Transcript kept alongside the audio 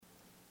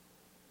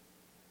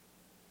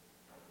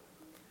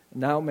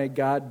Now may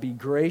God be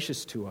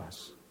gracious to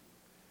us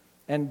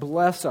and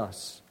bless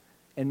us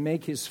and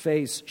make his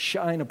face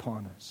shine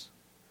upon us,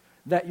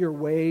 that your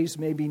ways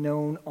may be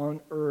known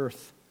on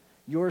earth,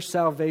 your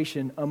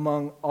salvation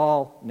among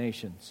all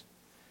nations.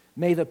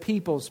 May the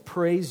peoples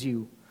praise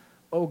you,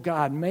 O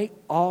God. May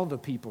all the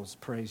peoples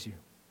praise you.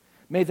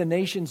 May the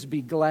nations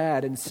be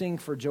glad and sing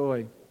for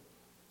joy,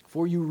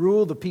 for you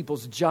rule the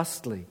peoples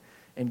justly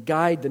and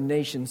guide the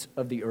nations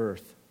of the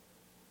earth.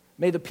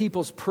 May the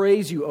peoples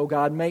praise you, O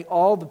God. May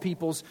all the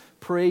peoples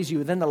praise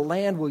you. Then the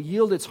land will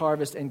yield its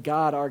harvest, and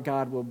God, our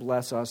God, will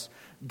bless us.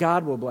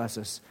 God will bless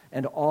us,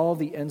 and all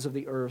the ends of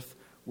the earth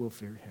will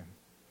fear him.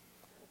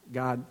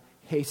 God,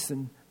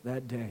 hasten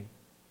that day.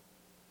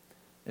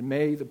 And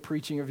may the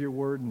preaching of your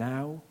word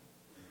now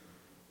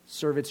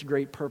serve its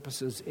great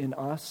purposes in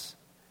us,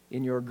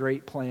 in your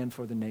great plan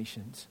for the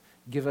nations.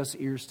 Give us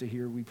ears to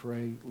hear, we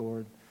pray,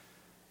 Lord,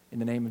 in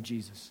the name of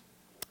Jesus.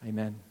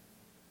 Amen.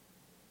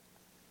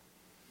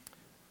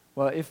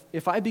 Well,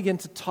 if I begin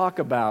to talk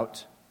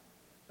about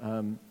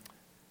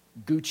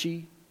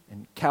Gucci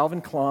and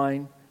Calvin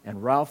Klein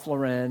and Ralph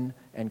Lauren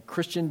and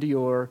Christian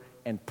Dior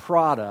and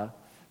Prada,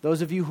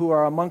 those of you who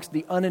are amongst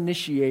the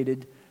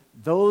uninitiated,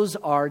 those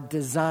are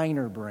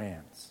designer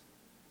brands.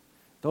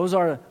 Those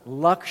are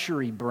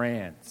luxury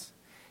brands.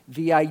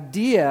 The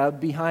idea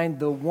behind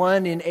the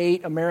 1 in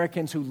 8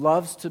 Americans who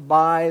loves to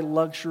buy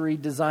luxury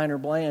designer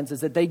brands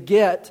is that they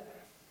get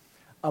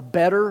a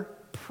better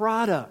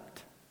product.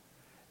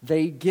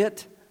 They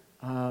get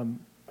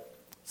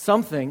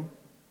something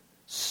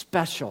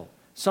special,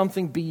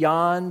 something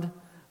beyond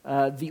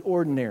the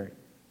ordinary.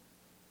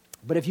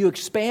 But if you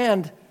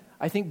expand,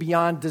 I think,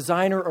 beyond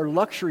designer or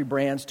luxury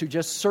brands to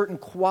just certain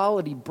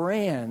quality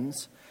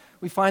brands,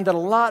 we find that a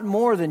lot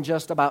more than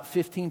just about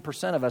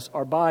 15% of us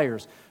are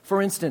buyers.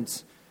 For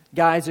instance,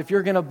 guys, if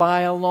you're going to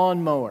buy a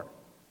lawnmower,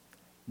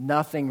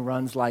 nothing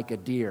runs like a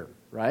deer,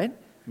 right?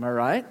 Am I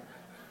right?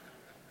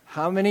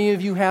 How many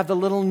of you have the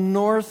little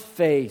North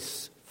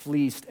Face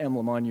fleeced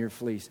emblem on your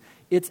fleece?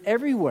 It's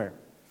everywhere.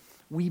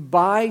 We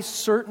buy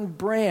certain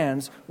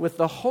brands with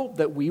the hope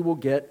that we will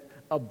get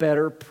a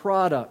better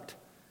product.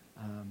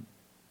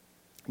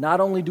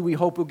 Not only do we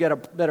hope we'll get a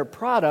better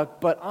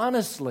product, but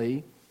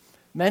honestly,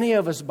 many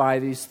of us buy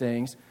these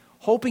things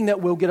hoping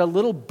that we'll get a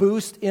little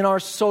boost in our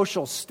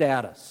social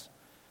status.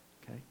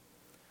 Okay?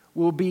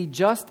 We'll be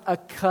just a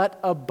cut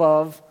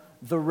above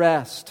the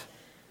rest.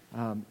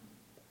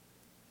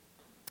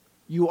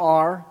 You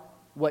are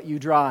what you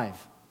drive.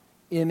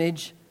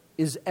 Image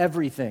is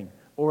everything,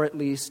 or at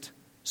least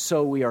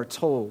so we are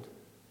told.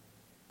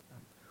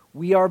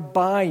 We are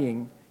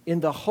buying in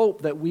the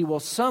hope that we will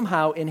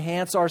somehow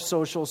enhance our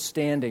social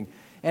standing.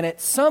 And at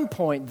some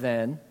point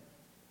then,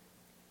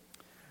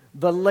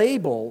 the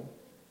label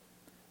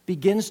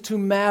begins to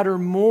matter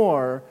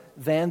more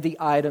than the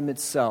item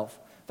itself.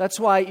 That's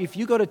why if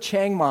you go to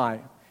Chiang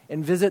Mai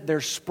and visit their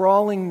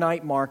sprawling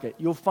night market,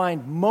 you'll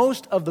find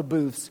most of the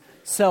booths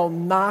sell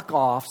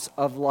knockoffs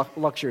of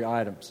luxury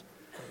items.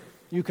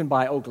 You can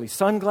buy Oakley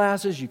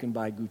sunglasses, you can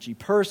buy Gucci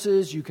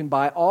purses, you can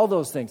buy all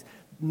those things.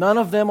 None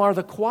of them are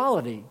the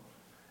quality,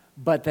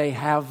 but they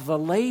have the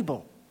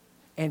label,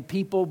 and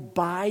people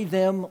buy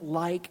them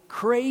like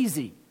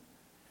crazy.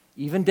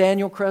 Even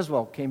Daniel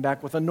Creswell came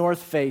back with a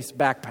North Face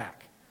backpack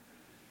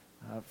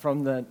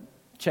from the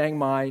Chiang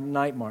Mai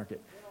night market.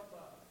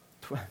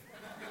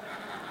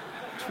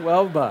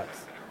 $12.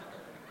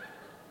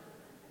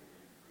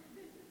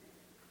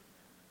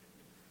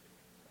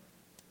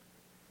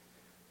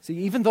 See,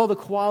 even though the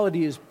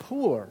quality is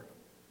poor,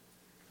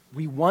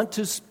 we want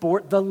to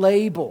sport the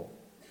label.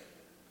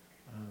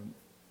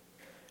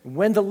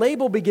 When the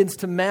label begins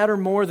to matter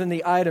more than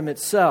the item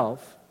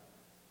itself,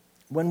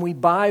 when we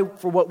buy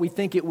for what we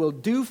think it will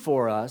do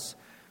for us,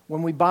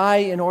 when we buy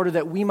in order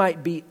that we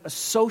might be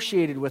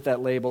associated with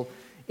that label,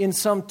 in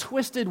some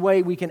twisted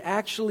way we can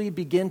actually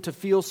begin to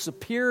feel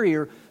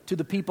superior to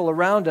the people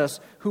around us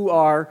who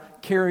are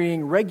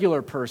carrying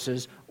regular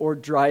purses or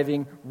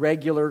driving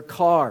regular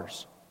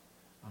cars.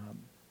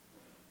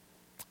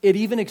 It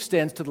even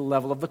extends to the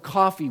level of the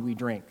coffee we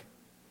drink.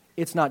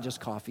 It's not just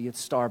coffee,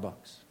 it's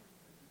Starbucks.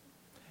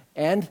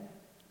 And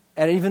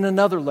at even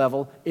another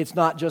level, it's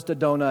not just a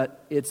donut,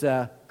 it's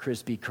a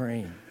Krispy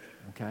Kreme,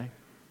 okay?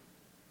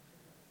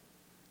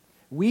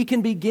 We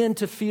can begin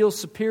to feel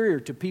superior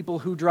to people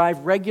who drive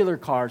regular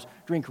cars,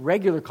 drink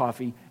regular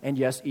coffee, and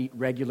yes, eat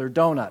regular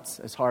donuts,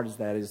 as hard as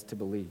that is to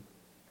believe.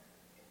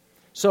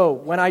 So,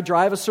 when I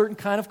drive a certain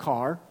kind of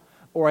car,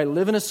 or I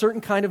live in a certain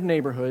kind of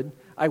neighborhood,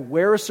 I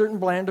wear a certain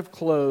brand of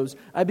clothes,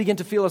 I begin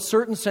to feel a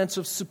certain sense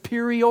of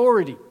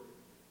superiority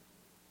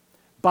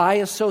by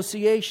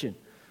association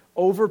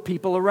over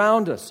people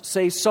around us.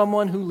 Say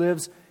someone who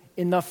lives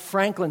in the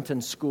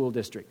Franklinton School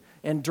District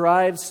and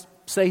drives,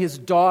 say, his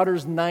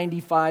daughter's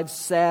 95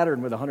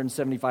 Saturn with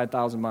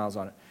 175,000 miles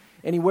on it.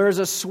 And he wears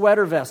a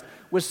sweater vest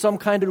with some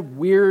kind of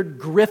weird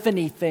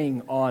Griffin-y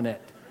thing on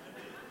it,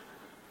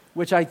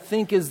 which I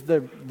think is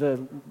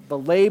the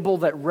label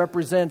that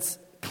represents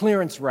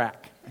clearance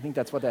rack. I think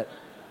that's what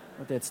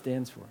that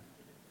stands for.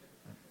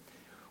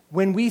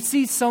 when we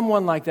see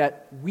someone like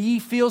that, we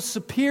feel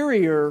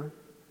superior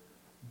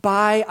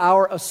by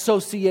our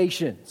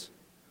associations.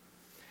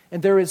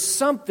 And there is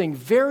something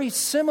very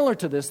similar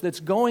to this that's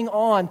going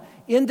on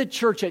in the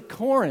church at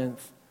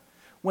Corinth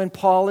when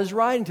Paul is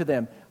writing to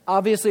them.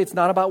 Obviously, it's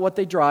not about what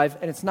they drive,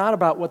 and it's not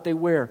about what they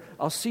wear.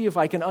 I'll see if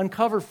I can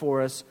uncover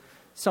for us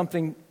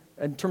something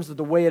in terms of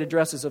the way it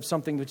addresses of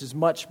something which is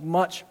much,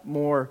 much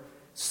more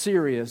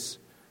serious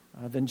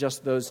than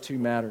just those two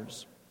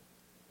matters.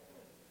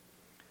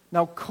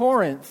 Now,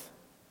 Corinth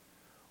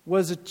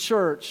was a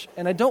church,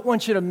 and I don't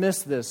want you to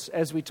miss this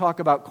as we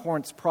talk about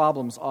Corinth's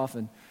problems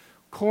often.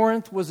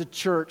 Corinth was a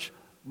church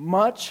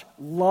much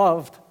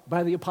loved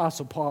by the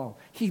Apostle Paul.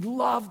 He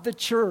loved the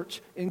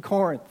church in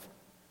Corinth.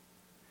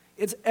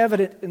 It's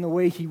evident in the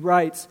way he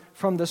writes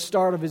from the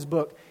start of his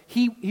book.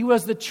 He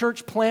was the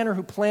church planner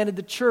who planted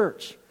the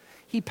church.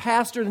 He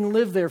pastored and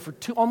lived there for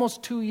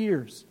almost 2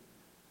 years.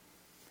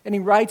 And he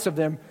writes of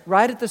them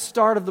right at the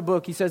start of the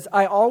book. He says,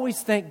 I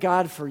always thank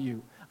God for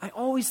you. I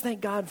always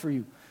thank God for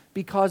you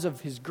because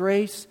of His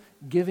grace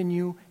given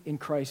you in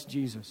Christ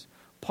Jesus.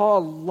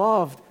 Paul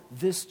loved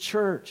this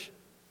church.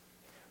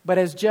 But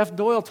as Jeff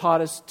Doyle taught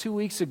us 2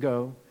 weeks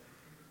ago,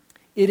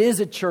 it is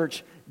a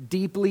church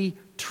deeply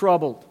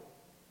troubled.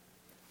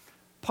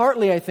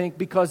 Partly, I think,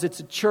 because it's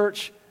a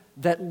church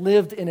that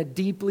lived in a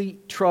deeply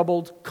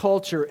troubled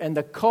culture, and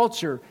the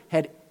culture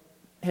had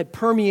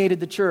permeated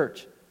the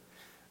church.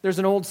 There's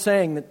an old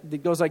saying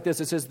that goes like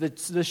this. It says,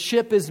 the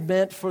ship is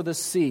meant for the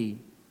sea,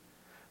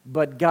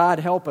 but God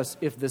help us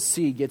if the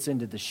sea gets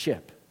into the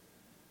ship.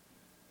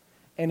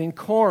 And in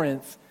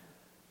Corinth,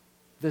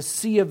 the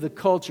sea of the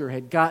culture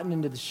had gotten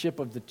into the ship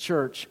of the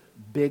church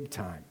big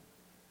time.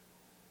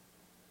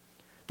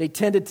 They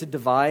tended to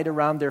divide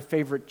around their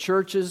favorite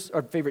churches,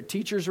 or favorite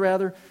teachers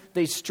rather.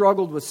 They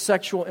struggled with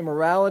sexual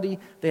immorality.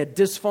 They had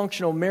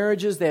dysfunctional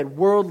marriages. They had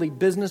worldly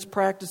business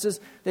practices.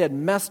 They had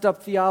messed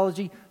up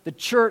theology. The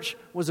church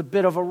was a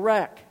bit of a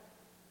wreck.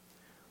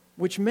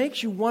 Which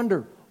makes you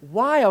wonder,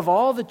 why of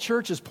all the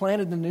churches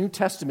planted in the New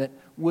Testament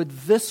would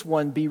this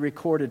one be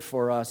recorded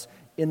for us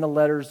in the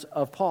letters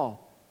of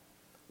Paul?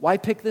 Why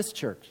pick this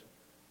church?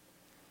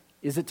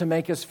 Is it to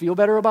make us feel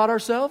better about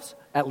ourselves?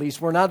 At least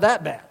we're not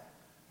that bad.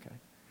 Okay.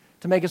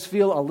 To make us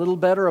feel a little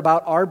better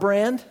about our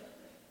brand?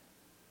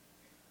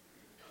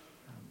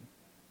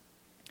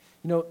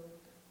 The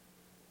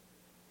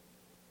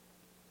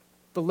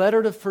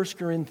letter to 1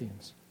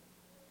 Corinthians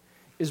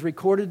is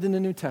recorded in the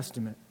New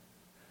Testament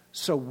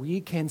so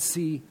we can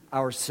see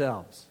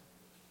ourselves.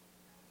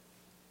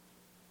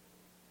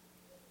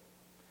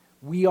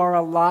 We are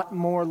a lot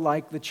more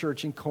like the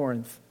church in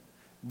Corinth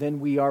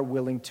than we are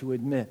willing to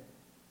admit.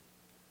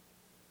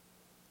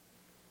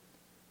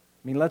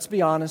 I mean, let's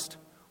be honest.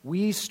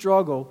 We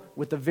struggle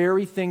with the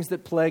very things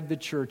that plague the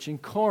church in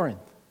Corinth.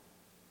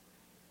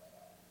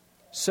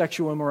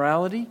 Sexual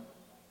immorality?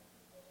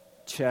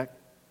 Check.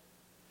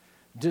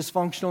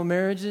 Dysfunctional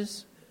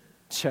marriages?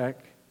 Check.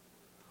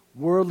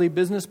 Worldly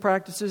business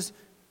practices?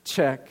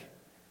 Check.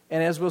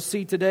 And as we'll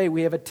see today,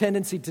 we have a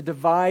tendency to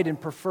divide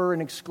and prefer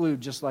and exclude,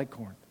 just like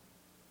Corinth.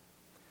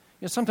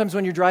 Sometimes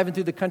when you're driving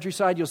through the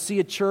countryside, you'll see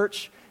a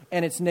church,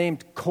 and it's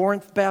named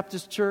Corinth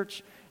Baptist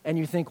Church, and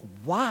you think,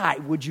 why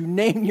would you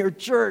name your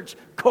church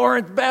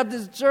Corinth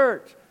Baptist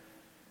Church?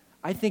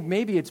 I think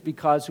maybe it's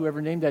because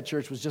whoever named that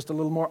church was just a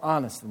little more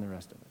honest than the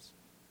rest of us.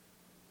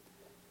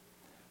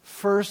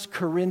 1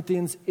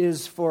 Corinthians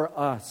is for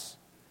us.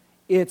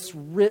 It's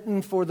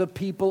written for the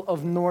people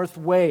of North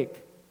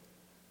Wake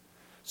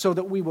so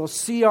that we will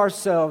see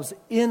ourselves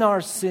in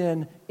our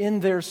sin,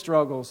 in their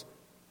struggles,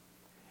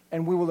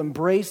 and we will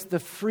embrace the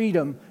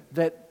freedom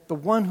that the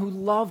one who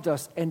loved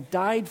us and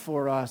died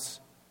for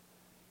us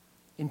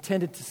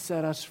intended to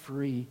set us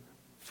free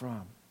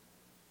from.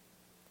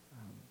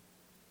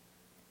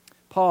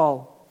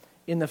 Paul,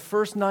 in the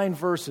first 9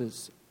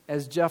 verses,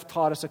 as Jeff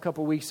taught us a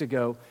couple weeks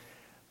ago,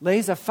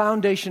 lays a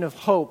foundation of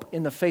hope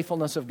in the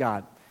faithfulness of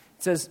God.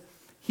 It says,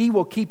 He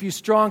will keep you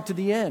strong to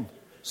the end,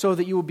 so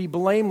that you will be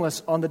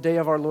blameless on the day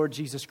of our Lord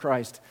Jesus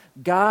Christ.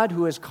 God,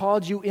 who has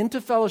called you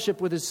into fellowship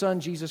with His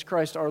Son, Jesus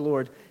Christ our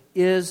Lord,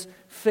 is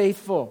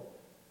faithful.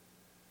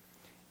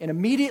 And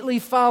immediately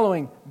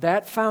following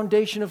that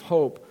foundation of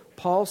hope,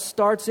 Paul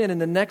starts in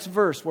the next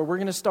verse where we're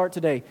going to start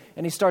today,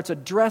 and he starts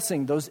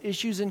addressing those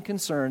issues and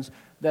concerns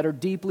that are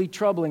deeply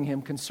troubling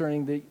him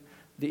concerning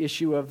the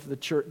issue of the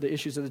church, the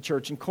issues of the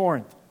church in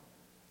Corinth.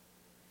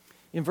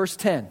 In verse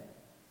 10,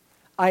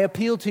 I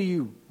appeal to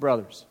you,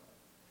 brothers,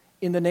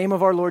 in the name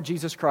of our Lord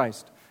Jesus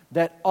Christ,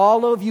 that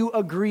all of you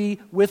agree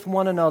with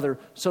one another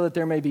so that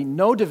there may be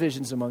no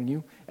divisions among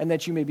you and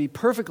that you may be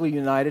perfectly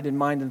united in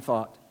mind and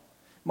thought.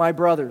 My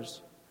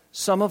brothers,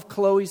 some of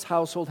Chloe's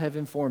household have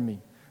informed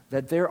me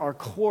that there are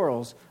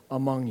quarrels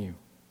among you.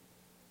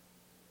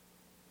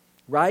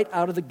 Right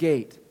out of the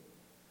gate,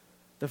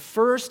 the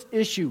first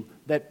issue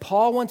that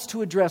Paul wants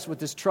to address with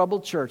this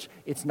troubled church,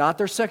 it's not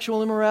their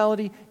sexual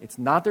immorality, it's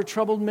not their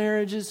troubled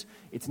marriages,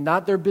 it's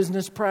not their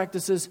business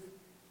practices,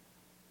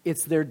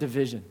 it's their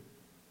division.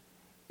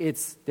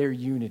 It's their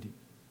unity.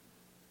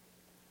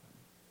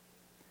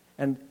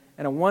 And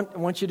And I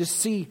want you to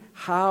see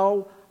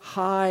how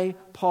high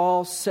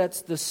Paul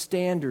sets the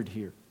standard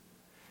here.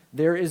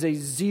 There is a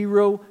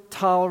zero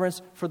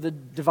tolerance for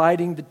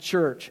dividing the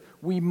church.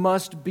 We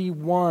must be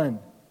one.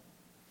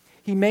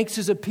 He makes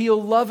his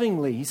appeal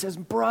lovingly. He says,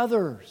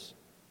 brothers,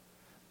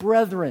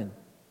 brethren,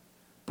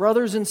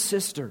 brothers and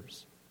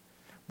sisters.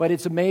 But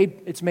it's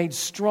made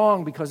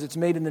strong because it's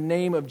made in the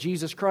name of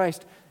Jesus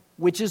Christ,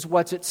 which is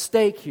what's at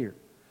stake here.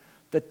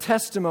 The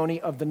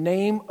testimony of the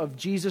name of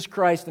Jesus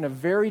Christ in a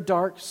very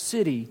dark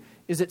city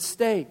is at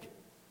stake.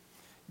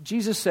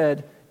 Jesus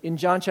said in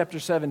John chapter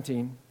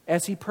 17,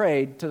 as he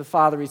prayed to the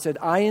Father, he said,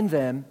 I in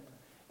them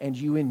and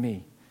you in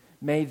me.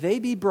 May they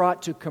be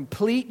brought to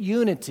complete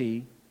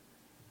unity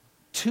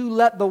to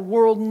let the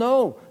world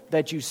know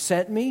that you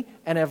sent me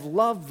and have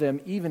loved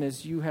them even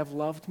as you have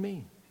loved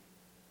me.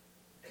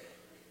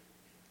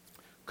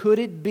 Could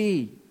it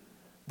be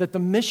that the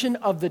mission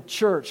of the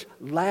church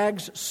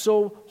lags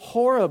so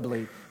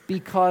horribly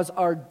because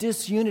our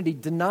disunity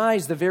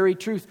denies the very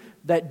truth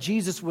that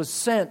Jesus was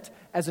sent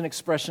as an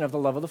expression of the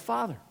love of the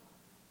Father?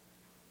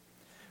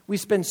 We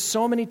spend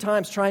so many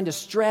times trying to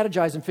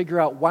strategize and figure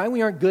out why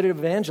we aren't good at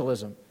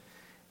evangelism,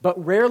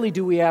 but rarely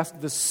do we ask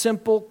the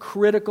simple,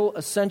 critical,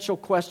 essential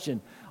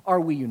question,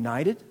 are we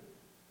united?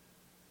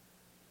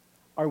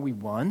 Are we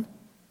one?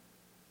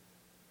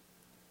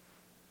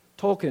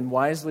 Tolkien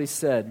wisely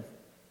said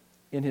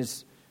in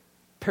his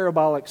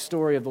parabolic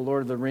story of the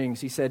Lord of the Rings,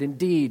 he said,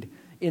 indeed,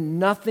 in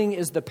nothing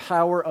is the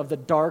power of the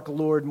Dark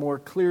Lord more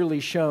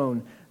clearly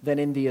shown than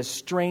in the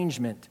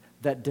estrangement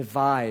that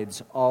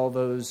divides all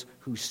those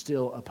who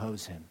still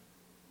oppose him.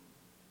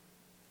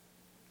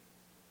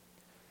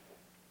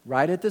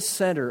 Right at the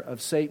center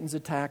of Satan's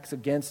attacks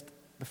against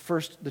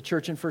the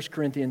church in 1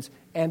 Corinthians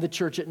and the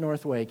church at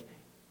Northwake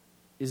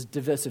is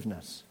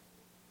divisiveness,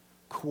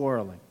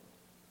 quarreling,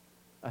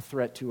 a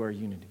threat to our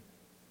unity.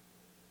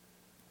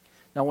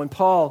 Now, when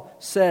Paul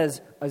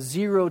says a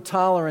zero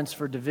tolerance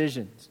for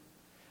divisions,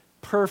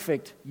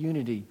 perfect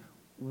unity,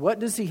 what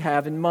does he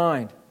have in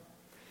mind?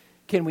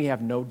 Can we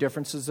have no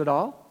differences at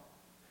all?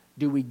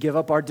 Do we give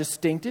up our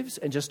distinctives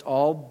and just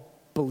all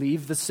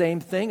believe the same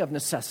thing of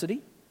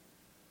necessity?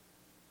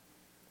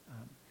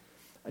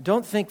 I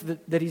don't think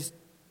that he's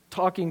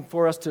talking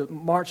for us to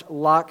march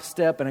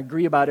lockstep and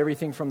agree about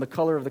everything from the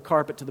color of the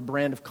carpet to the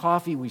brand of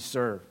coffee we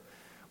serve.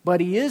 But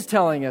he is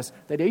telling us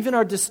that even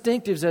our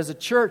distinctives as a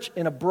church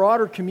in a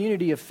broader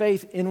community of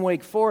faith in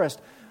Wake Forest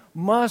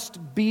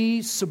must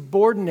be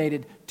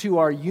subordinated to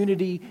our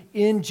unity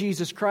in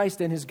Jesus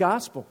Christ and his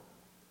gospel.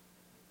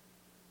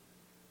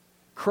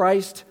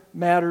 Christ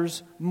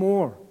matters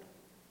more.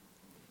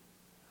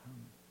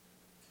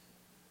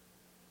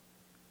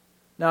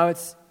 Now,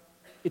 it's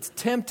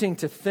tempting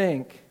to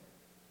think,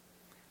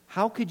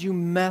 how could you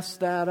mess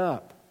that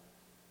up?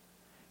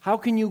 How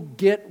can you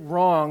get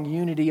wrong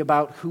unity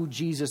about who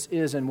Jesus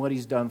is and what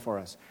he's done for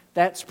us?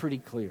 That's pretty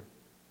clear.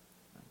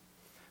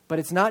 But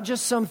it's not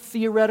just some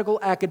theoretical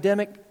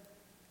academic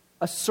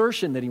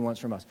assertion that he wants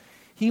from us.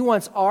 He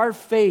wants our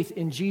faith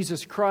in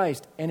Jesus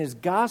Christ and his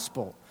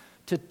gospel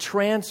to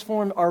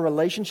transform our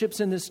relationships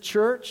in this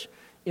church,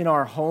 in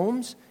our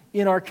homes,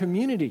 in our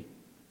community,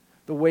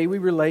 the way we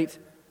relate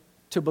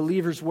to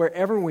believers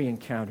wherever we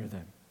encounter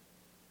them.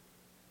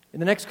 In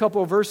the next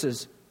couple of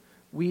verses,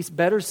 we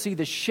better see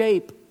the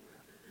shape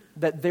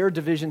that their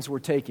divisions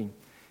were taking.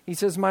 He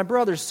says, my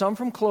brothers, some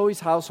from Chloe's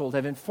household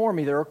have informed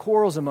me there are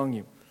quarrels among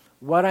you.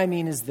 What I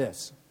mean is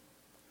this.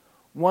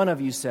 One of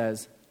you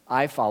says,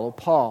 I follow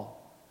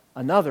Paul.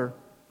 Another,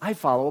 I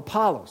follow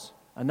Apollos.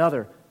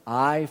 Another,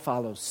 I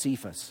follow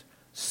Cephas.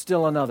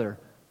 Still another,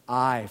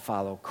 I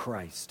follow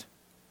Christ.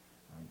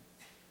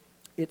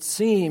 It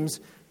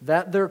seems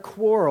that their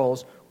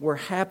quarrels were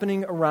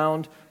happening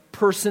around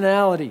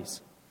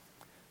personalities.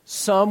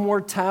 Some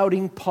were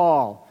touting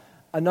Paul.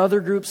 Another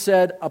group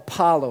said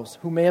Apollos,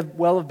 who may have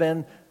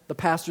been the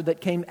pastor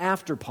that came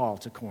after Paul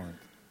to Corinth.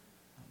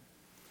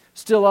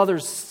 Still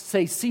others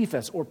say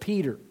Cephas or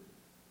Peter.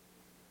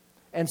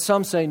 And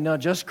some say, no,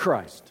 just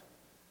Christ.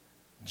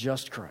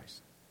 Just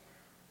Christ.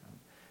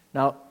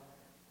 Now,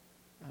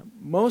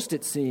 most,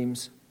 it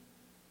seems,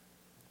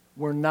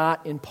 were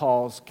not in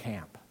Paul's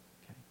camp.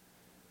 Okay?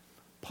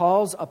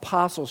 Paul's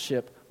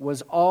apostleship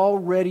was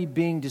already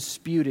being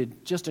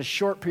disputed just a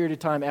short period of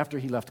time after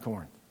he left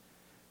Corinth.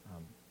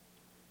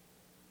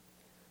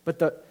 But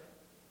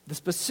the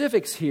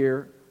specifics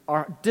here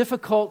are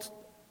difficult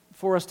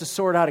for us to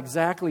sort out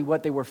exactly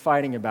what they were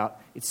fighting about.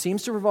 It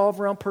seems to revolve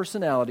around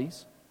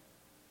personalities.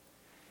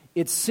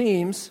 It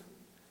seems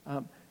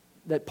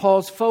that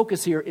Paul's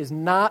focus here is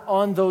not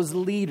on those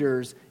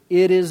leaders,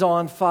 it is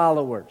on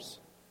followers.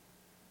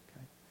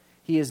 Okay?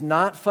 He is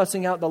not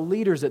fussing out the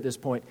leaders at this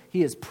point.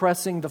 He is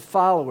pressing the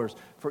followers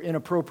for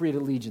inappropriate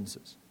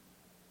allegiances.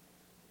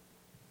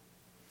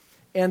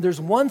 And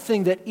there's one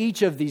thing that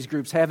each of these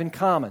groups have in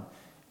common.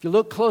 If you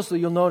look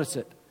closely, you'll notice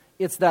it.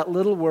 It's that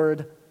little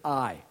word,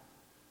 I.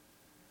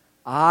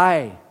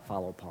 I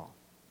follow Paul.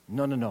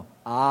 No.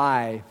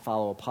 I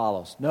follow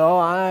Apollos. No,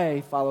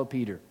 I follow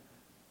Peter.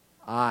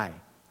 I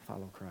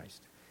follow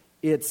Christ.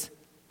 It's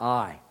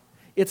I.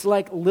 It's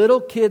like little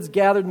kids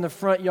gathered in the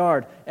front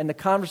yard, and the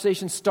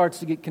conversation starts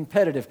to get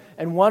competitive.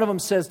 And one of them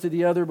says to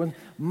the other one,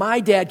 my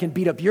dad can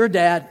beat up your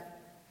dad.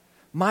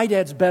 My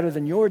dad's better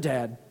than your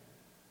dad.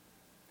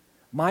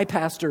 My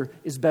pastor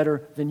is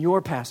better than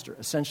your pastor,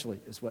 essentially,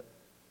 is what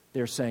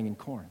they're saying in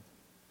Corinth.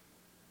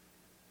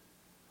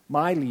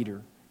 My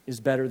leader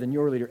is better than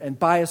your leader. And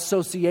by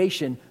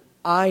association,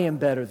 I am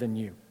better than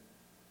you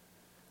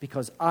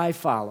because I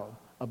follow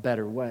a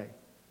better way.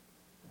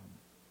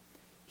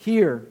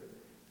 Here,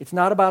 it's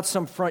not about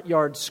some front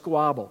yard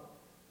squabble.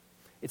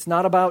 It's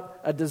not about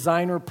a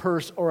designer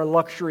purse or a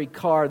luxury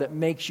car that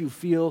makes you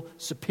feel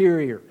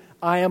superior.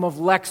 I am of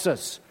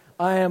Lexus.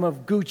 I am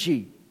of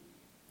Gucci.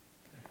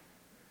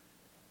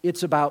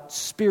 It's about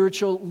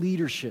spiritual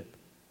leadership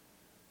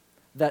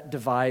that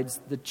divides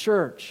the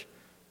church.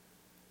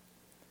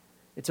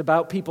 It's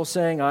about people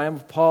saying, I am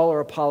of Paul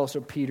or Apollos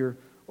or Peter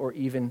or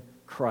even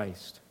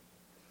Christ.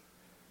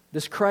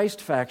 This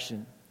Christ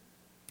faction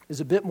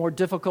is a bit more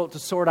difficult to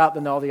sort out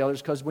than all the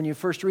others because when you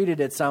first read it,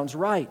 it sounds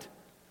right.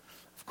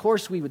 Of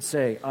course we would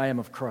say, I am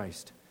of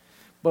Christ.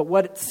 But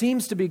what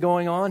seems to be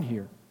going on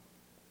here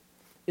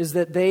is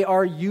that they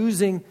are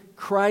using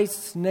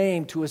Christ's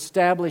name to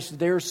establish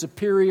their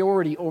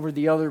superiority over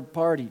the other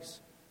parties.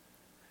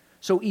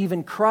 So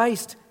even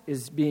Christ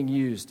is being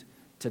used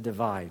to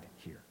divide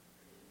here.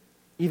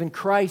 Even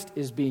Christ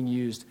is being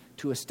used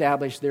to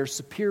establish their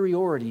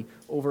superiority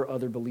over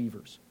other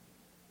believers.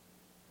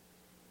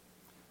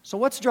 So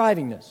what's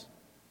driving this?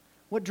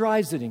 What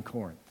drives it in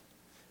Corinth?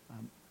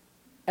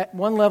 At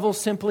one level,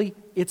 simply,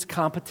 it's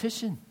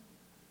competition.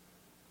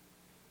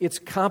 It's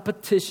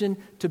competition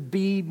to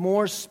be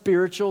more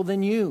spiritual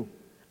than you.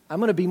 I'm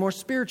going to be more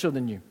spiritual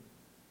than you.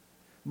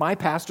 My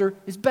pastor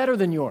is better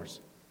than yours.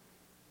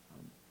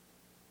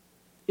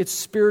 It's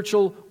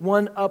spiritual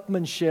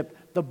one-upmanship.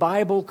 The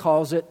Bible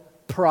calls it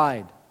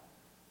pride.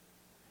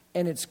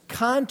 And it's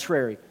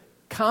contrary.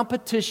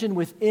 Competition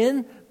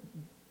within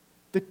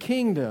the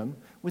kingdom,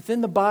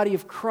 within the body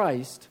of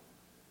Christ,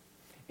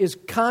 is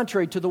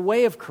contrary to the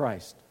way of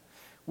Christ,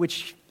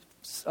 which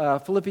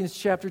Philippians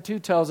chapter 2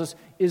 tells us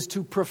is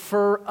to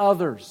prefer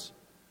others,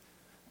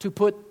 to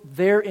put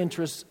their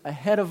interests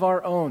ahead of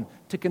our own,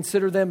 to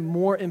consider them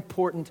more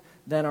important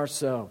than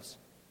ourselves.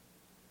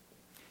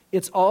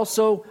 It's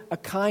also a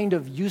kind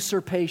of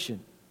usurpation.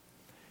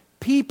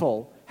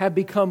 People have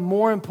become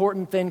more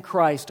important than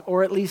Christ,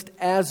 or at least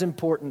as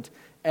important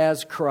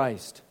as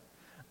Christ.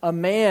 A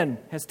man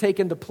has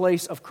taken the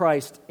place of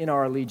Christ in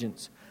our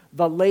allegiance.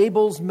 The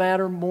labels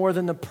matter more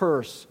than the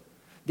purse.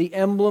 The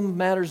emblem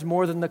matters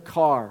more than the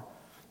car.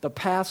 The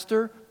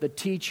pastor, the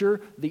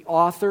teacher, the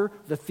author,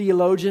 the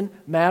theologian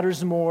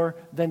matters more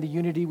than the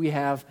unity we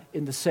have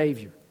in the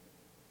Savior.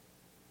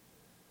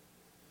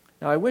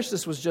 Now, I wish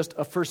this was just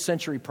a first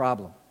century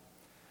problem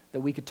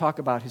that we could talk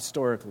about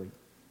historically.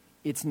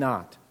 It's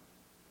not.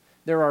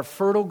 There are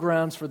fertile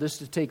grounds for this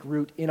to take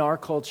root in our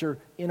culture,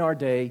 in our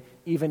day,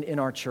 even in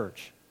our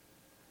church.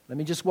 Let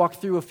me just walk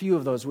through a few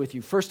of those with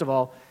you. First of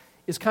all,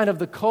 is kind of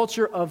the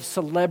culture of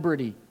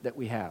celebrity that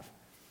we have.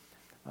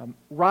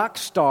 Rock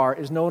star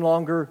is no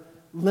longer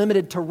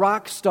limited to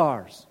rock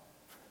stars.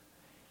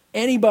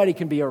 Anybody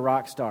can be a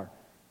rock star.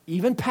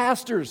 Even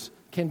pastors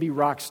can be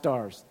rock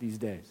stars these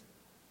days.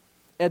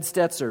 Ed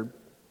Stetzer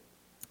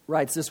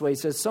writes this way. He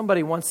says,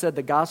 somebody once said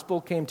the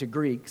gospel came to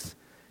Greeks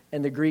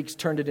and the Greeks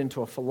turned it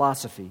into a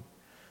philosophy.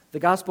 The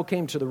gospel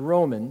came to the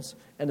Romans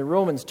and the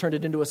Romans turned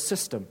it into a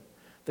system.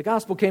 The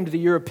gospel came to the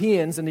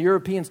Europeans, and the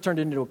Europeans turned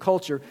it into a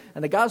culture.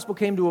 And the gospel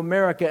came to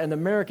America, and the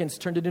Americans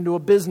turned it into a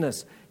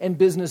business. And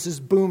business is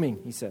booming,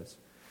 he says.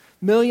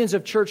 Millions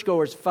of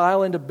churchgoers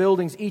file into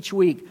buildings each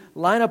week,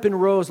 line up in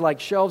rows like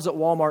shelves at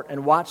Walmart,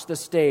 and watch the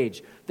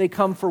stage. They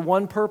come for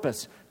one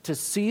purpose, to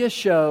see a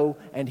show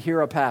and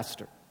hear a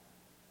pastor.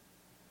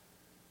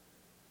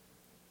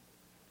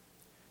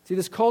 See,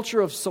 this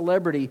culture of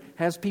celebrity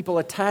has people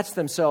attach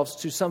themselves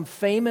to some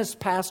famous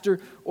pastor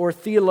or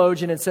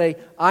theologian and say,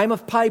 I'm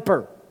of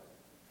Piper,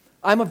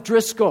 I'm of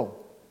Driscoll,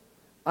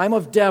 I'm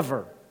of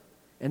Dever.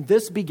 And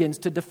this begins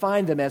to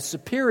define them as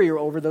superior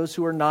over those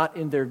who are not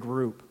in their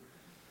group.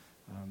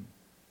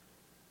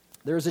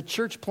 There's a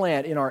church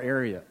plant in our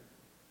area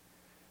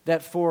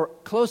that for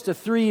close to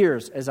 3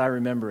 years, as I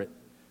remember it,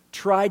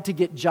 tried to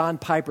get John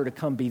Piper to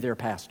come be their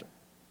pastor.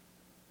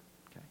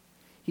 Okay.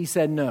 He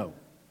said no.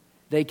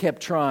 They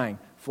kept trying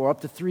for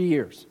up to 3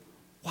 years.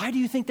 Why do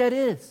you think that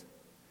is?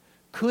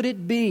 Could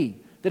it be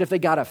that if they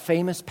got a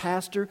famous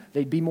pastor,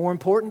 they'd be more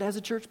important as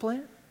a church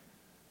plant?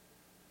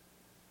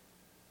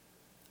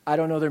 I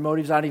don't know their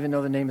motives. I don't even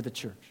know the name of the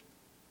church.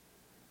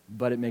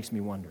 But it makes me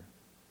wonder.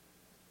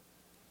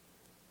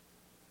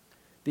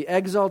 The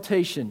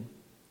exaltation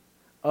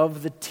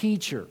of the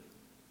teacher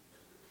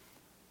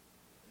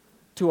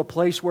to a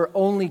place where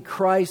only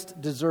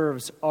Christ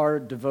deserves our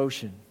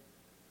devotion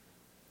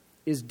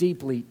is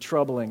deeply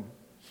troubling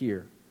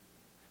here.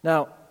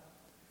 Now,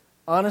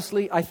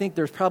 honestly, I think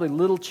there's probably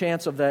little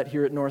chance of that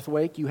here at North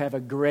Wake. You have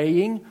a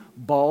graying,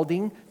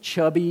 balding,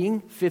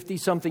 chubbying,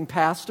 50-something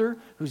pastor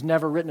who's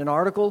never written an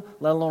article,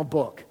 let alone a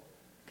book.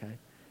 Okay?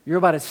 You're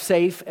about as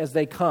safe as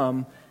they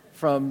come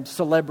from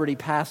celebrity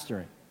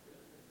pastoring.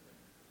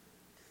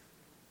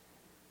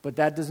 But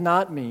that does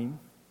not mean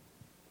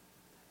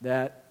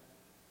that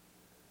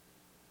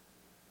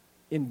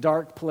in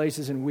dark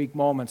places and weak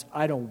moments,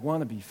 I don't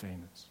want to be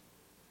famous.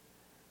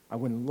 I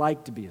wouldn't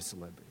like to be a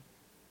celebrity.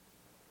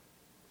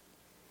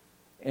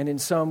 And in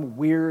some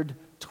weird,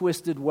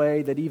 twisted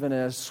way that even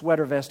a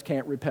sweater vest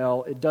can't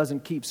repel, it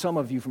doesn't keep some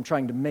of you from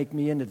trying to make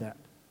me into that.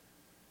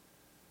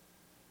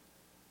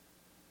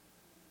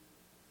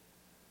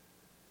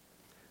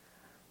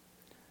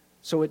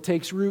 So it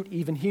takes root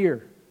even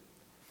here.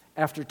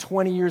 After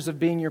 20 years of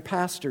being your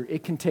pastor,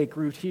 it can take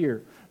root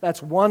here.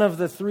 That's one of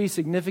the 3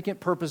 significant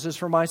purposes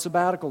for my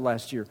sabbatical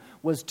last year,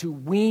 was to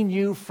wean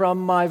you from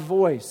my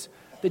voice,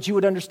 that you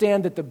would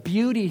understand that the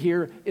beauty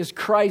here is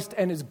Christ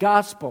and His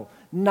gospel,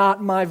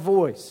 not my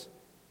voice.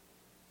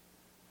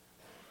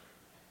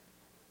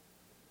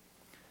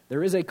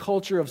 There is a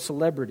culture of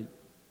celebrity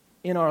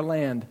in our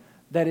land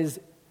that is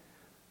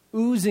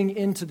oozing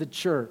into the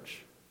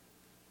church,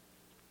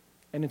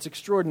 and it's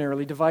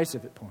extraordinarily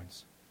divisive at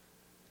points.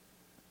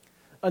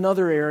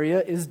 Another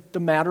area is the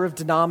matter of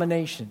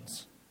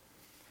denominations.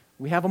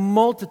 We have a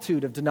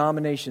multitude of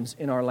denominations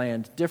in our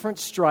land, different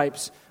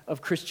stripes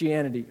of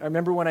Christianity. I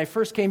remember when I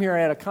first came here, I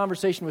had a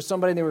conversation with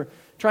somebody, and they were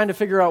trying to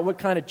figure out what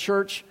kind of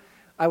church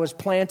I was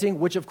planting,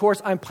 which, of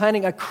course, I'm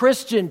planting a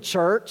Christian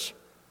church.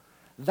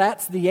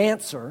 That's the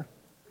answer.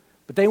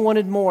 But they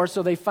wanted more,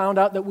 so they found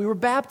out that we were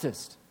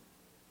Baptist.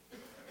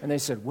 And they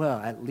said, well,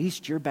 at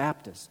least you're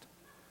Baptist.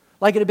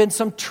 Like it had been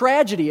some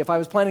tragedy if I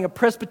was planting a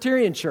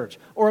Presbyterian church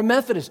or a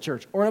Methodist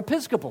church or an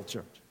Episcopal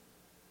church.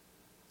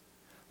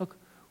 Look,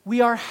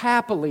 we are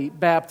happily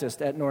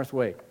Baptist at North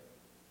Wake.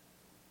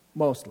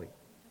 Mostly.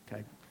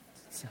 Okay.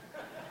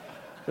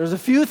 There's a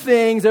few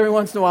things every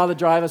once in a while that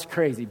drive us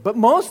crazy, but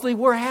mostly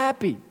we're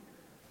happy.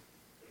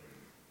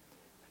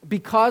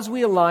 Because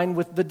we align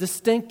with the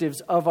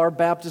distinctives of our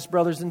Baptist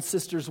brothers and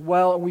sisters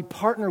well, and we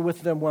partner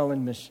with them well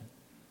in mission.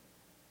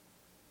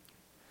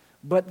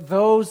 But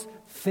those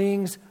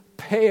things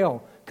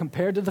pale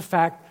compared to the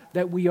fact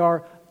that we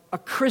are a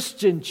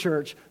Christian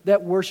church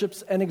that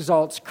worships and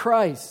exalts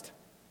Christ.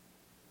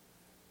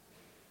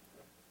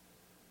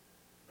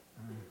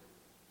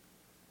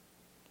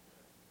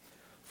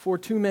 For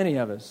too many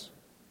of us,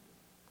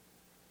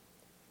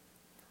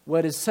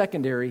 what is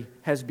secondary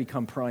has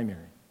become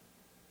primary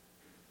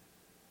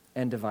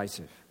and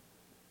divisive.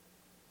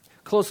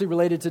 Closely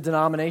related to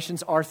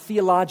denominations are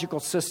theological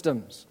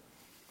systems.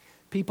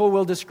 People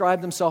will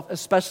describe themselves,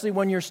 especially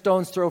when you're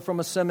stone's throw from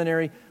a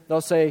seminary,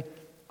 they'll say,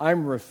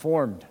 I'm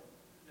Reformed.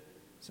 I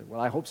say, well,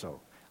 I hope so.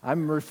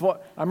 I'm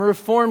a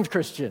Reformed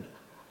Christian.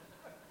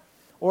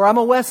 Or I'm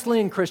a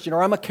Wesleyan Christian.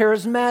 Or I'm a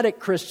charismatic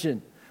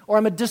Christian. Or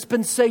I'm a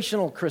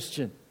dispensational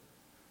Christian.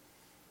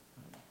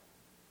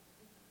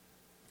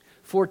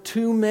 For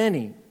too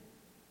many,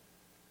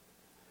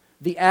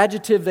 the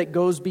adjective that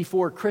goes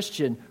before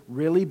Christian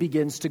really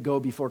begins to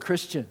go before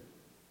Christian.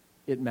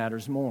 It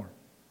matters more.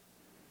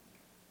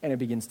 And it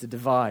begins to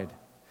divide.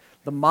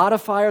 The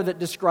modifier that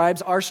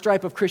describes our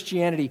stripe of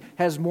Christianity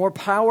has more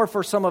power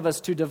for some of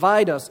us to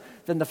divide us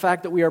than the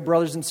fact that we are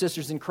brothers and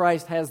sisters in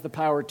Christ has the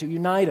power to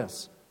unite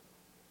us.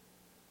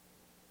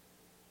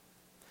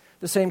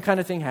 The same kind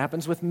of thing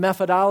happens with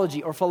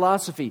methodology or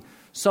philosophy.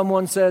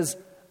 Someone says,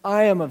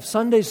 I am of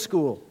Sunday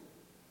school.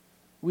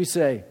 We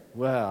say,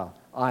 well,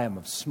 I am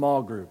of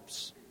small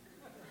groups.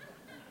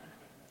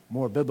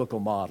 More biblical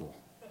model.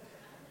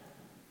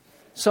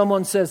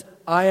 Someone says,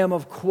 I am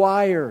of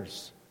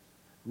choirs.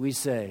 We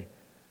say,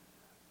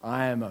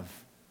 I am of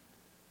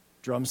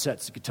drum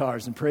sets,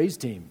 guitars, and praise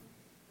team.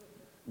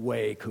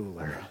 Way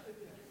cooler. Okay.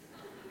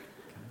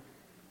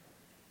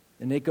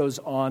 And it goes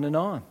on and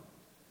on.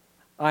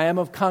 I am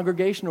of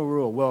congregational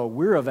rule. Well,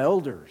 we're of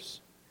elders.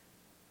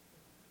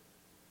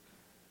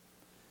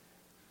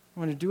 I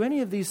wonder, do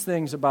any of these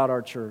things about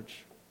our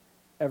church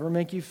ever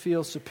make you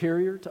feel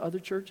superior to other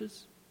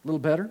churches? A little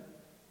better? A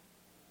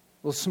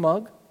little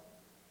smug?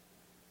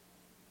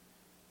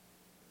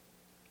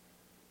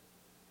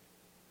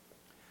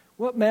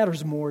 What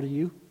matters more to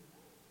you?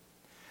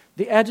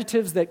 The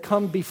adjectives that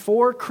come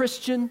before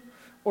Christian,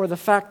 or the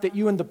fact that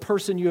you and the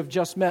person you have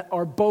just met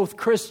are both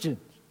Christians?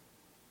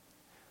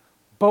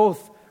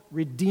 Both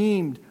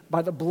redeemed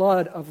by the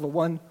blood of the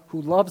one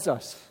who loves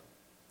us.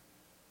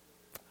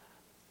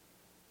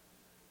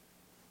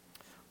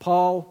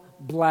 Paul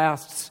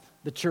blasts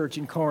the church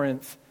in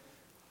Corinth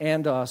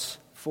and us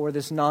for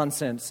this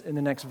nonsense in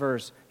the next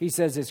verse. He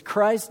says, is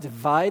Christ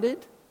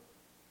divided?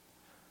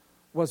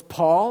 Was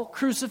Paul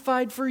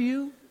crucified for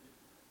you?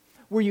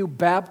 Were you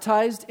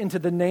baptized into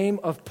the name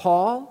of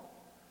Paul?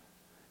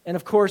 And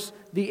of course,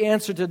 the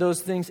answer to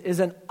those things is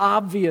an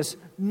obvious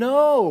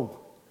no.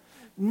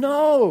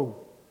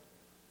 No.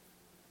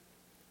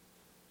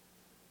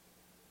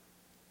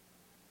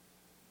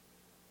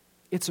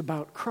 It's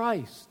about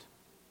Christ.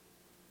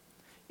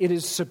 It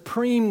is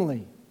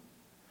supremely,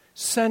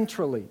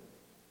 centrally,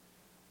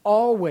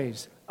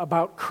 always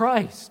about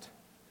Christ.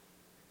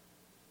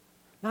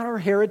 Not our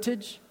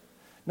heritage,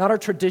 not our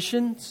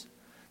traditions,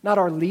 not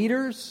our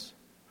leaders.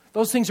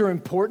 Those things are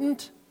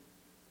important,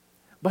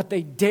 but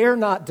they dare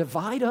not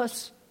divide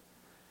us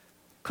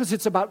because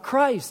it's about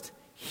Christ.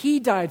 He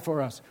died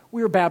for us.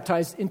 We were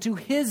baptized into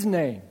His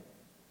name.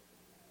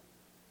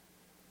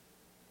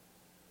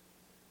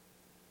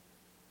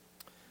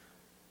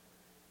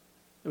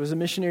 There was a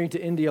missionary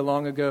to India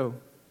long ago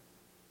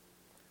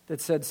that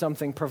said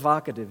something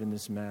provocative in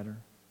this matter.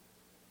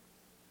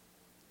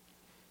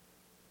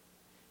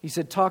 He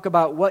said, talk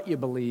about what you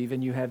believe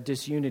and you have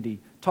disunity.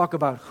 Talk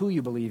about who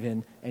you believe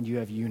in and you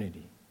have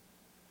unity.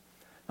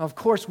 Now, of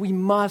course, we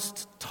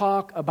must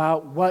talk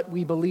about what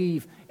we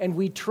believe and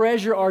we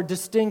treasure our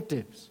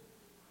distinctives.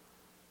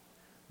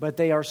 But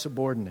they are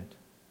subordinate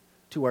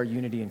to our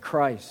unity in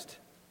Christ.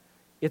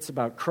 It's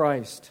about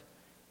Christ.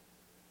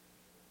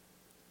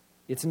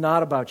 It's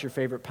not about your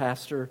favorite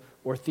pastor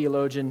or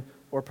theologian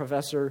or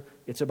professor.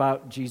 It's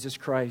about Jesus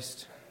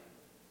Christ.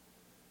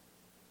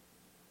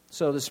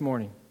 So this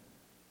morning,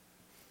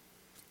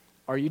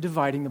 are you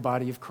dividing the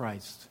body of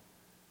Christ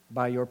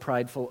by your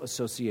prideful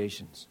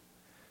associations?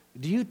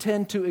 Do you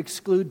tend to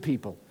exclude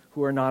people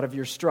who are not of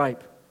your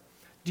stripe?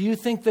 Do you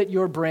think that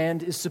your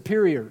brand is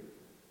superior?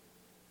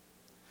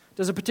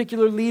 Does a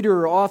particular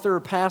leader or author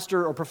or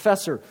pastor or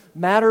professor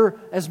matter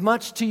as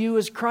much to you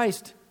as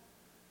Christ?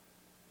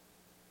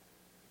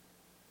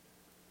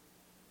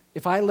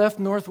 If I left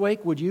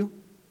Northwake, would you?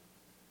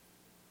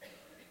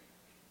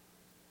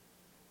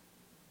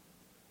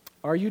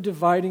 Are you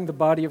dividing the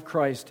body of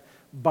Christ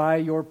by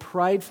your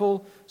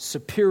prideful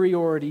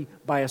superiority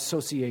by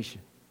association?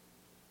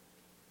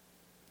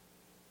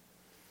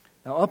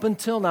 Now, up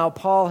until now,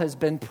 Paul has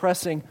been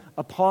pressing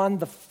upon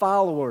the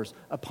followers,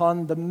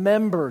 upon the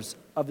members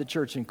of the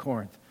church in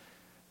Corinth.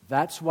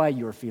 That's why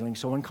you're feeling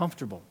so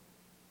uncomfortable.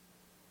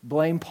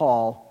 Blame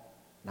Paul,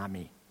 not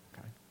me.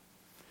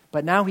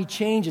 But now he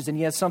changes and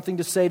he has something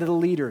to say to the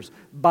leaders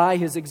by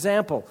his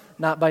example,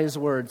 not by his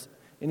words.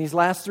 In these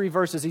last 3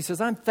 verses, he says,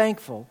 I'm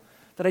thankful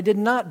that I did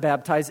not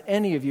baptize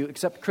any of you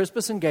except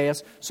Crispus and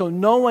Gaius, so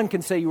no one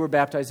can say you were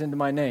baptized into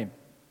my name.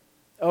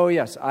 Oh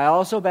yes, I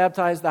also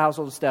baptized the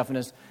household of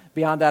Stephanas.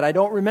 Beyond that, I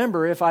don't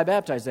remember if I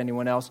baptized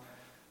anyone else,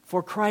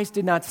 for Christ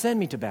did not send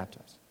me to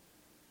baptize,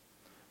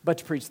 but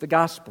to preach the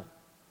gospel,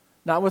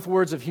 not with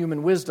words of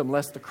human wisdom,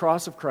 lest the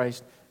cross of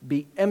Christ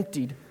be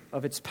emptied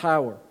of its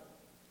power.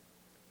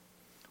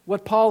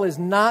 What Paul is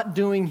not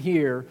doing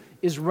here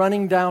is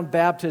running down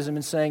baptism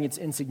and saying it's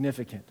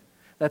insignificant.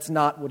 That's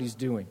not what he's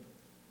doing.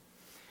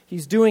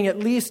 He's doing at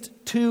least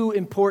 2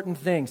 important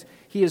things.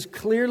 He is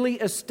clearly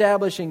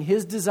establishing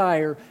his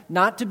desire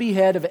not to be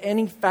head of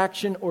any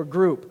faction or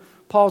group.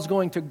 Paul's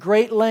going to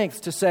great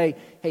lengths to say,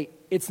 hey,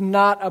 it's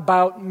not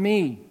about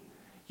me.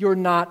 You're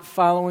not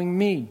following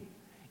me.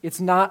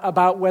 It's not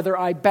about whether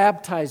I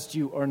baptized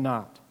you or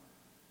not.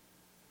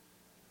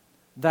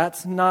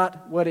 That's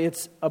not what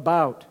it's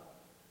about.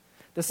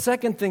 The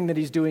second thing that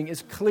he's doing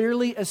is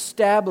clearly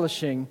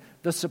establishing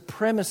the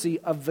supremacy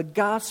of the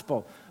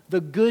gospel,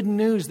 the good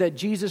news that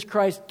Jesus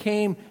Christ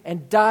came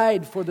and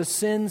died for the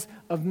sins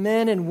of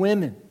men and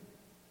women,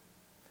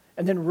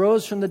 and then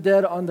rose from the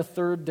dead on the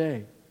 3rd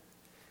day.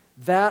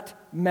 That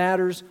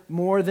matters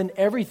more than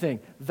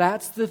everything.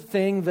 That's the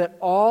thing that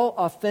all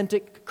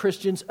authentic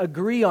Christians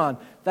agree on.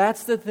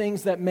 That's the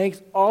things that makes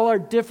all our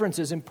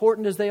differences,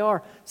 important as they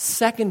are,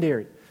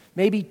 secondary,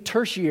 maybe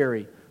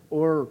tertiary,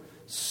 or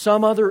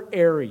some other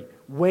area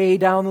way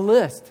down the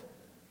list.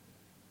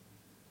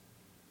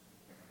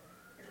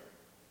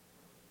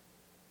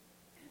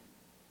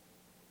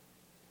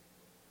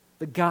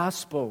 The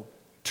gospel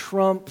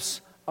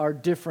trumps our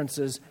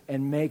differences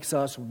and makes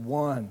us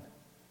one.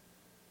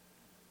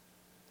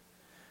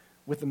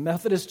 With the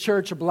Methodist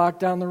Church a block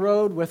down the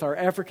road, with our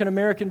African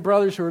American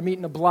brothers who are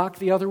meeting a block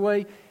the other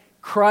way,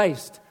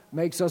 Christ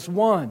makes us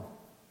one.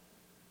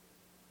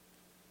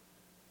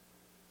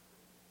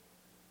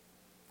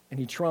 And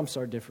He trumps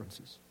our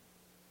differences.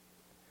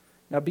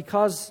 Now,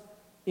 because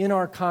in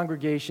our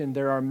congregation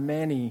there are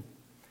many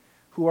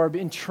who are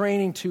in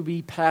training to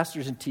be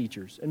pastors and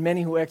teachers, and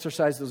many who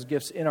exercise those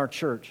gifts in our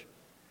church,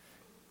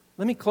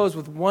 let me close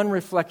with one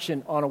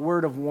reflection on a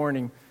word of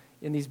warning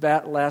in these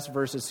last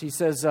verses. He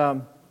says,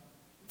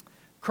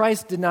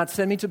 Christ did not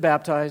send me to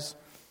baptize,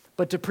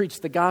 but to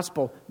preach the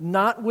gospel,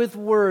 not with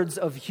words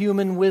of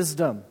human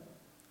wisdom,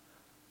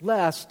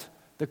 lest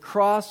the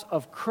cross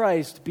of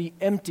Christ be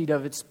emptied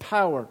of its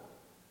power.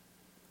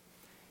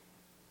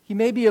 He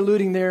may be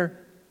alluding there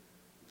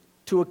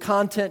to a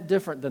content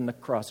different than the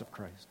cross of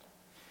Christ.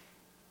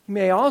 He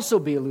may also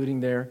be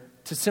alluding there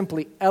to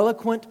simply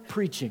eloquent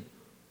preaching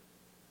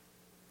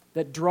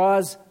that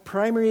draws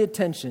primary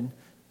attention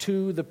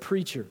to the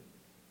preacher.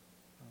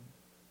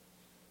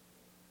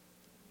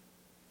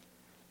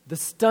 The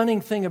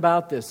stunning thing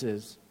about this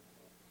is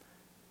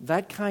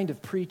that kind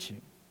of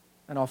preaching,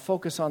 and I'll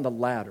focus on the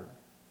latter,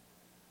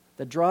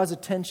 that draws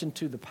attention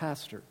to the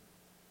pastor.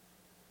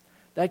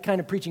 That kind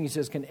of preaching, he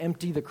says, can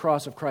empty the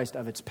cross of Christ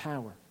of its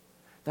power.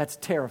 That's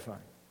terrifying.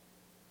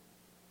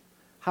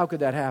 How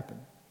could that happen?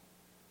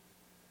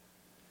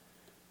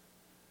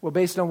 Well,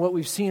 based on what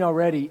we've seen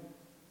already,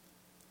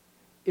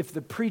 if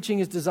the preaching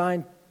is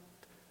designed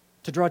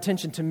to draw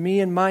attention to me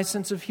and my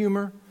sense of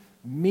humor,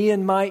 me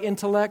and my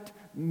intellect,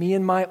 me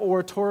and my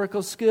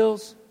oratorical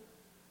skills,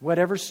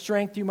 whatever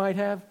strength you might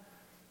have,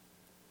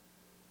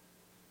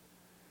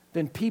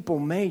 then people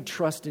may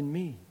trust in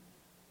me.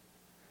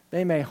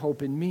 They may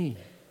hope in me.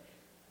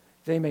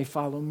 They may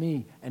follow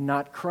me and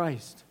not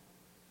Christ.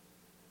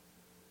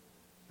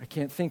 I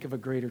can't think of a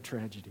greater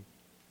tragedy.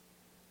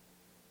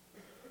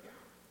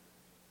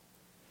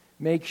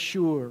 Make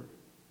sure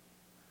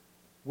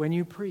when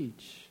you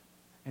preach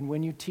and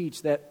when you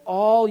teach that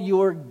all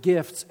your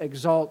gifts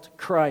exalt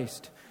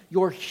Christ.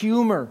 Your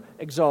humor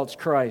exalts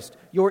Christ.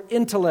 Your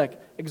intellect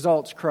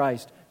exalts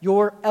Christ.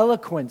 Your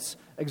eloquence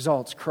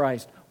exalts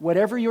Christ.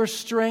 Whatever your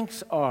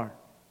strengths are,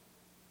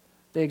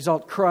 they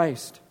exalt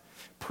Christ.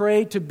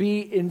 Pray to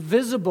be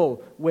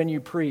invisible when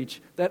you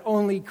preach, that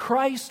only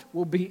Christ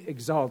will be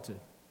exalted.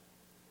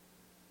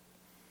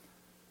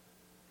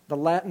 The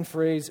Latin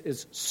phrase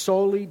is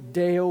soli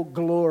Deo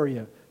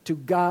gloria. To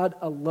God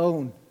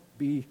alone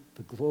be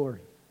the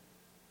glory.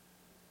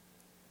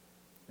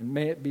 And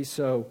may it be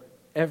so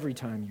every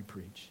time you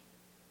preach.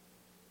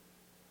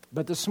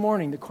 But this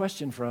morning, the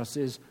question for us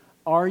is,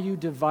 are you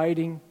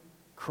dividing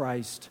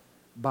Christ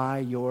by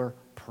your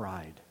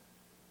pride?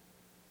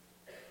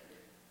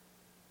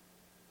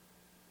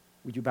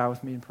 Would you bow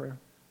with me in prayer?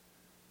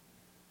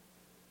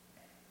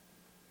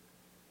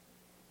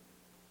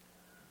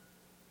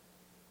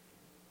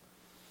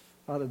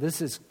 Father,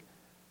 this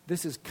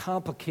is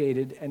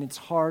complicated, and it's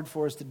hard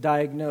for us to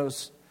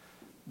diagnose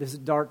this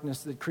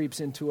darkness that creeps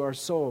into our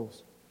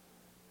souls.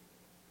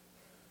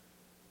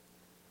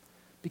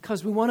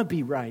 Because we want to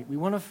be right. We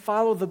want to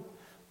follow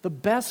the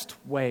best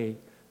way,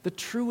 the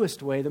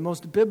truest way, the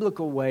most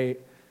biblical way,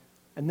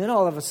 and then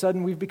all of a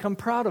sudden we've become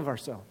proud of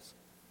ourselves.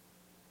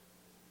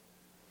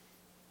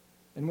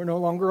 And we're no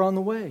longer on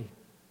the way.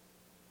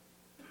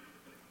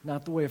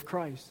 Not the way of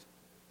Christ.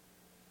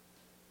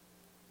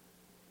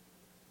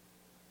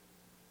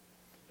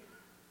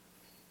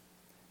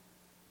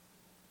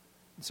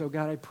 So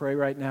God, I pray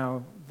right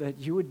now that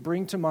you would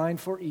bring to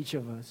mind for each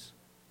of us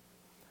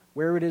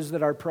where it is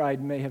that our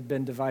pride may have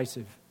been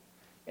divisive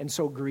and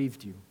so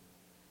grieved you.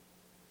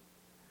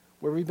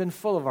 Where we've been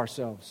full of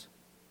ourselves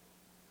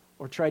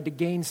or tried to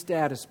gain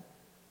status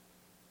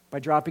by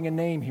dropping a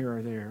name here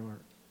or there, or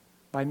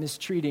by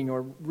mistreating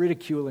or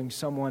ridiculing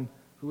someone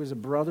who is a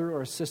brother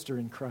or a sister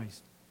in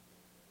Christ.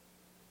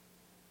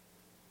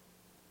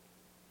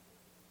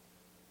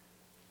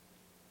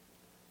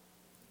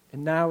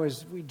 And now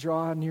as we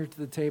draw near to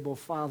the table,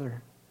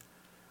 Father,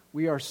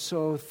 we are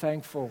so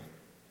thankful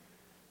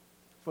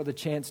for the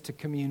chance to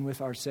commune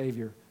with our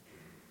Savior,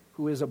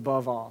 who is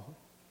above all.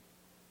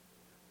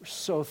 We're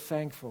so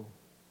thankful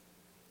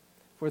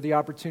for the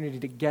opportunity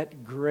to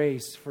get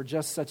grace for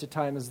just such a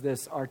time as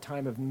this, our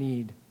time of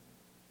need,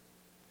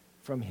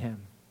 from Him.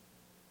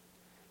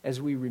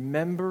 As we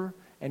remember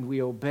and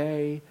we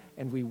obey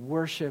and we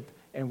worship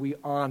and we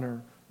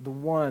honor the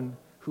one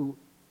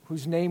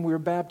whose name we were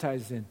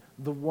baptized in,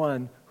 the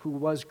one who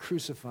was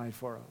crucified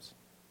for us,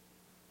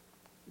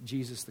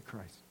 Jesus the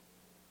Christ.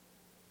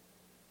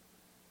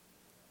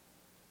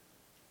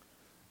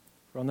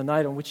 For on the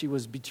night on which He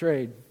was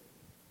betrayed,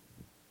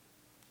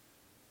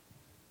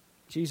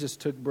 Jesus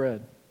took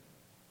bread.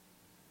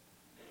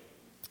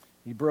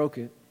 He broke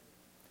it.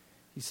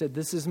 He said,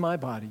 "This is my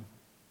body.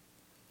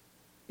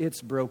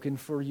 It's broken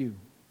for you.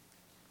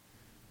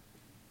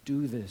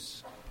 Do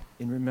this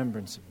in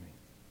remembrance of me."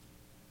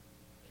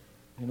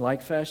 In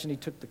like fashion, He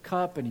took the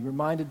cup and He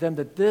reminded them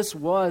that this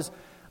was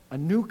a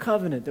new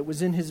covenant that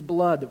was in His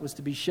blood that was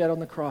to be shed on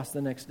the cross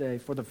the next day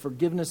for the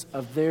forgiveness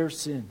of their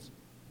sins.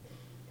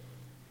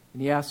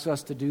 And He asks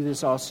us to do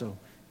this also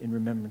in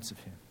remembrance of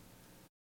Him.